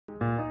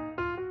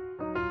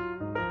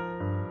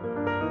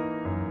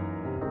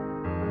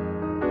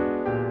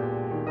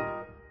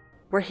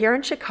We're here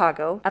in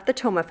Chicago at the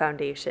Thoma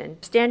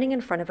Foundation, standing in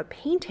front of a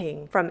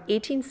painting from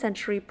 18th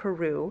century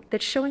Peru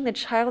that's showing the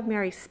child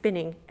Mary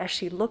spinning as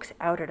she looks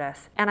out at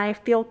us, and I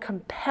feel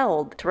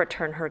compelled to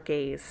return her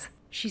gaze.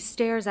 She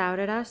stares out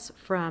at us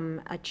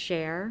from a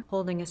chair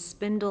holding a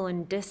spindle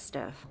and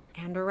distaff,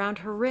 and around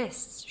her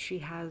wrists she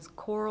has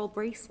coral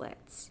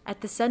bracelets.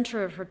 At the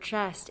center of her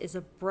chest is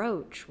a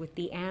brooch with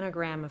the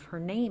anagram of her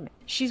name.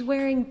 She's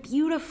wearing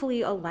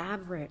beautifully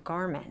elaborate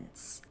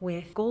garments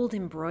with gold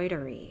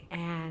embroidery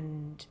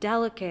and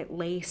delicate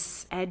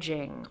lace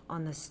edging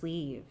on the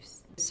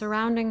sleeves.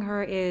 Surrounding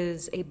her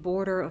is a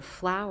border of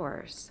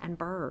flowers and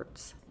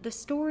birds. The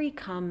story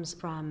comes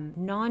from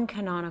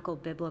non-canonical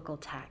biblical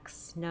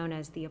texts known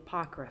as the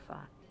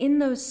Apocrypha. In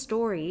those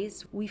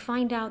stories, we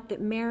find out that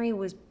Mary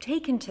was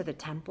taken to the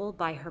temple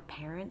by her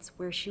parents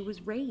where she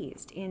was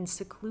raised in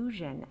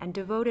seclusion and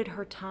devoted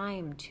her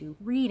time to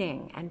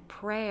reading and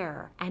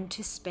prayer and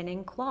to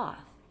spinning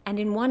cloth. And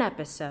in one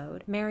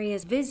episode, Mary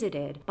is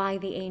visited by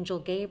the angel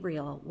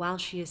Gabriel while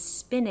she is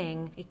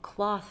spinning a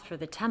cloth for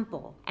the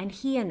temple, and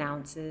he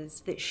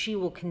announces that she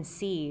will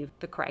conceive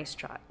the Christ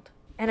child.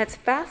 And it's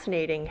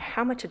fascinating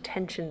how much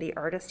attention the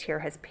artist here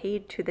has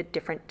paid to the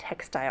different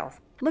textiles.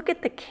 Look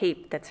at the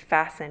cape that's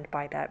fastened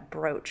by that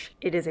brooch.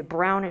 It is a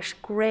brownish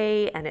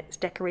gray and it's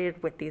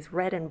decorated with these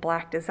red and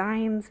black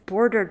designs,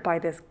 bordered by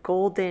this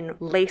golden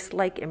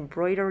lace-like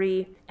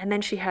embroidery. And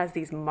then she has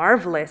these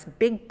marvelous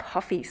big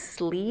puffy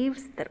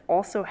sleeves that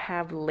also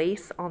have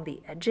lace on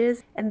the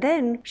edges. And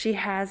then she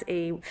has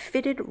a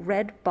fitted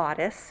red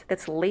bodice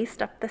that's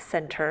laced up the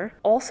center,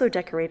 also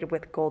decorated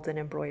with golden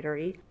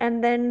embroidery.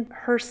 And then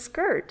her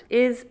skirt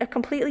is a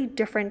completely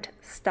different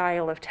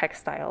style of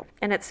textile,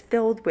 and it's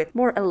filled with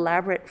more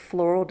elaborate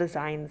floral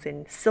designs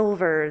in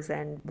silvers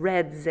and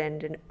reds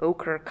and an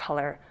ochre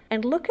color.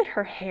 And look at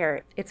her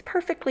hair. It's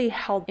perfectly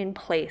held in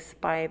place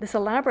by this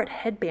elaborate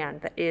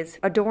headband that is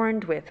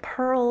adorned with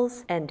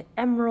pearls and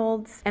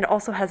emeralds and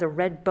also has a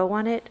red bow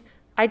on it.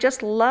 I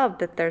just love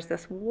that there's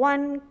this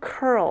one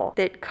curl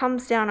that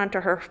comes down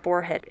onto her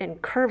forehead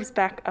and curves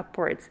back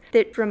upwards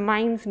that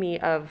reminds me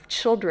of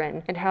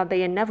children and how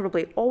they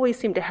inevitably always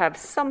seem to have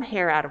some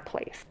hair out of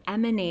place.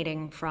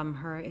 Emanating from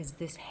her is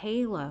this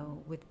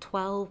halo with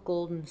 12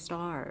 golden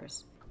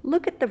stars.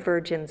 Look at the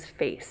Virgin's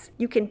face.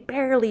 You can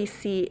barely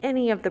see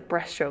any of the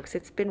brushstrokes.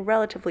 It's been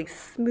relatively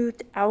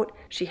smoothed out.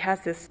 She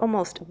has this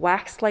almost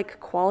wax-like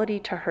quality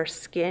to her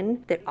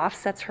skin that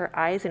offsets her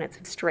eyes, and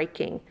it's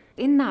striking.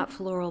 In that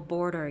floral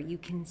border, you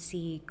can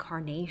see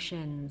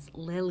carnations,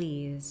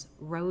 lilies,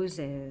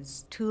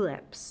 roses,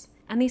 tulips.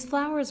 And these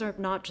flowers are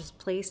not just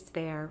placed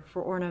there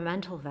for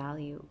ornamental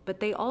value,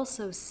 but they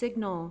also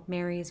signal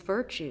Mary's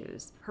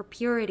virtues, her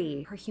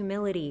purity, her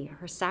humility,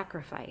 her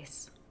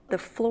sacrifice. The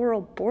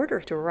floral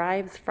border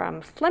derives from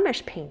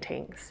Flemish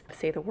paintings,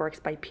 say the works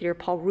by Peter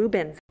Paul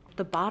Rubens.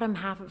 The bottom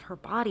half of her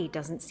body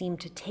doesn't seem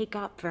to take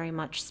up very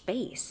much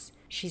space.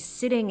 She's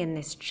sitting in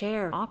this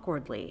chair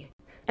awkwardly.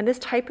 And this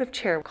type of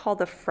chair, called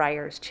the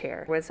friar's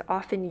chair, was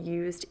often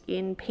used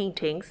in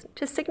paintings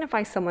to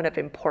signify someone of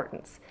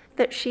importance.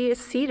 That she is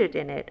seated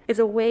in it is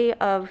a way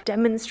of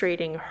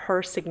demonstrating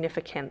her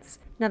significance.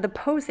 Now, the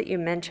pose that you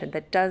mentioned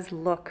that does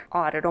look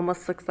odd, it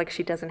almost looks like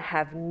she doesn't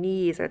have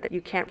knees or that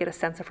you can't get a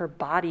sense of her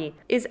body,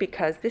 is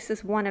because this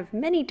is one of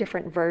many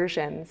different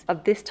versions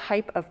of this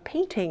type of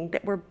painting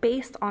that were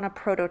based on a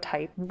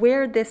prototype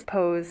where this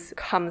pose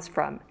comes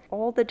from.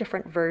 All the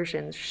different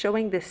versions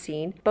showing this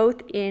scene,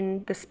 both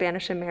in the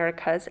Spanish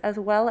Americas as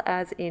well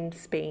as in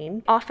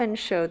Spain, often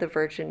show the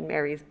Virgin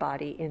Mary's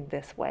body in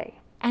this way.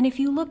 And if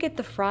you look at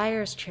the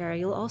friar's chair,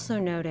 you'll also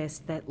notice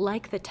that,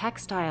 like the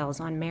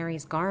textiles on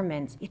Mary's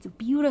garments, it's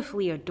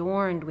beautifully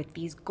adorned with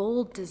these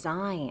gold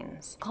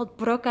designs called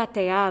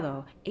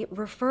brocateado. It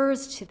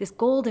refers to this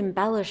gold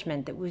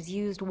embellishment that was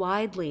used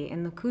widely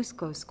in the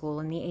Cusco school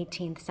in the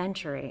 18th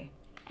century.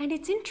 And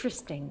it's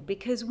interesting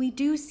because we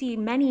do see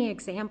many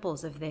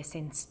examples of this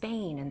in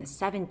Spain in the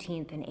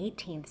 17th and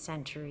 18th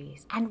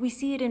centuries. And we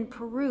see it in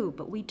Peru,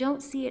 but we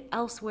don't see it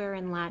elsewhere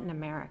in Latin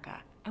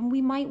America. And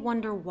we might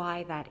wonder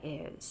why that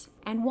is.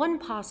 And one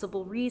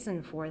possible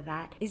reason for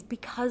that is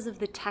because of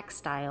the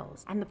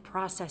textiles and the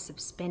process of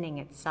spinning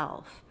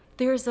itself.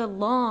 There's a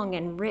long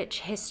and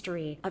rich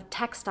history of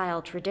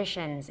textile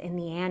traditions in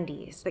the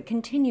Andes that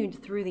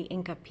continued through the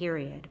Inca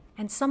period.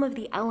 And some of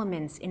the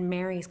elements in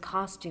Mary's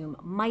costume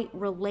might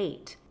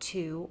relate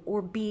to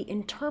or be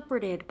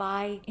interpreted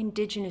by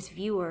indigenous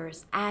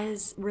viewers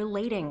as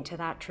relating to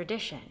that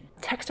tradition.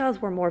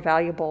 Textiles were more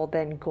valuable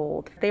than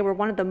gold. They were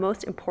one of the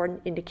most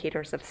important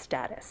indicators of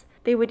status.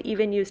 They would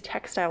even use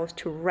textiles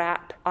to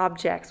wrap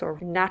objects or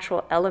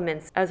natural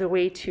elements as a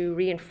way to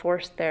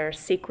reinforce their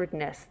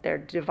sacredness, their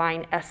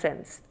divine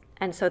essence.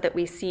 And so that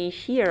we see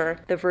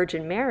here the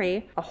Virgin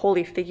Mary, a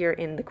holy figure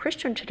in the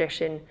Christian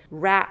tradition,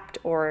 wrapped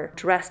or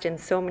dressed in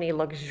so many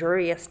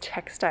luxurious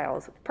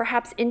textiles,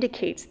 perhaps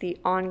indicates the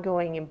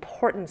ongoing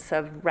importance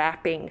of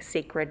wrapping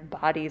sacred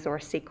bodies or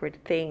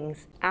sacred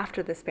things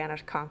after the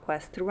Spanish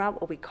conquest throughout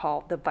what we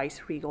call the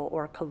viceregal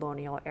or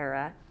colonial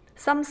era.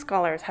 Some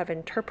scholars have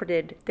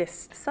interpreted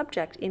this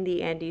subject in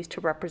the Andes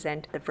to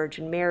represent the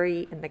Virgin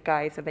Mary in the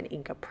guise of an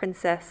Inca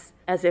princess,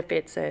 as if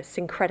it's a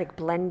syncretic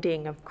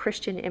blending of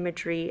Christian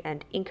imagery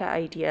and Inca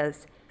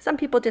ideas. Some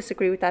people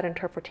disagree with that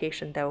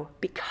interpretation, though,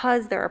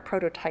 because there are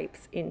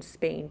prototypes in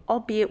Spain,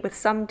 albeit with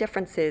some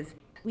differences.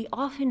 We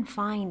often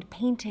find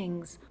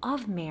paintings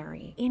of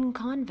Mary in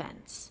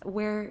convents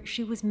where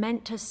she was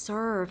meant to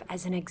serve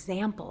as an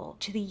example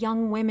to the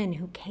young women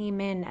who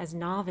came in as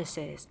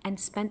novices and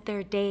spent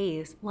their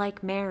days,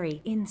 like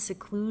Mary, in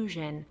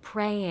seclusion,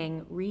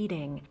 praying,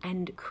 reading,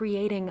 and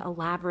creating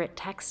elaborate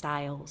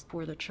textiles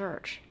for the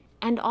church.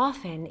 And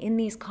often in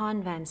these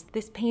convents,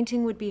 this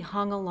painting would be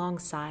hung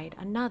alongside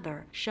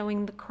another,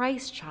 showing the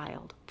Christ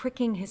child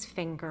pricking his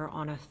finger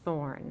on a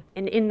thorn.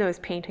 And in those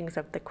paintings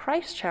of the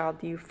Christ child,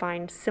 you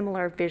find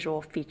similar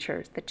visual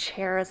features. The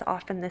chair is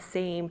often the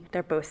same.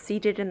 They're both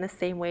seated in the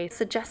same way,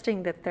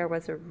 suggesting that there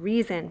was a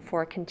reason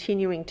for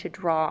continuing to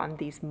draw on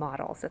these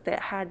models, that it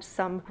had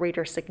some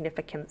greater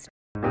significance.